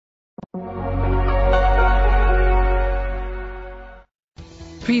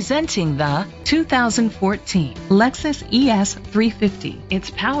Presenting the 2014 Lexus ES 350. It's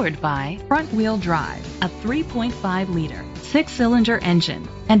powered by front-wheel drive, a 3.5-liter, 6-cylinder engine,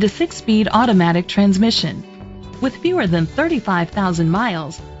 and a 6-speed automatic transmission. With fewer than 35,000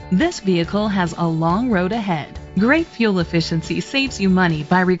 miles, this vehicle has a long road ahead. Great fuel efficiency saves you money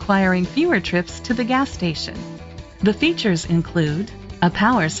by requiring fewer trips to the gas station. The features include a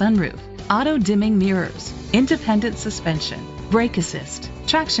power sunroof, auto-dimming mirrors, independent suspension, brake assist,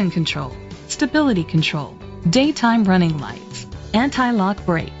 traction control, stability control, daytime running lights, anti-lock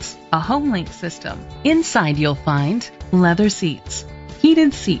brakes, a home link system. Inside you'll find leather seats,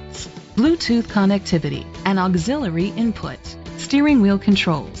 heated seats, Bluetooth connectivity, and auxiliary input, steering wheel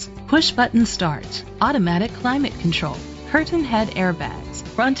controls, push button start, automatic climate control, curtain head airbags,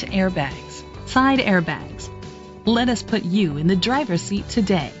 front airbags, side airbags. Let us put you in the driver's seat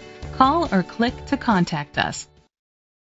today. Call or click to contact us.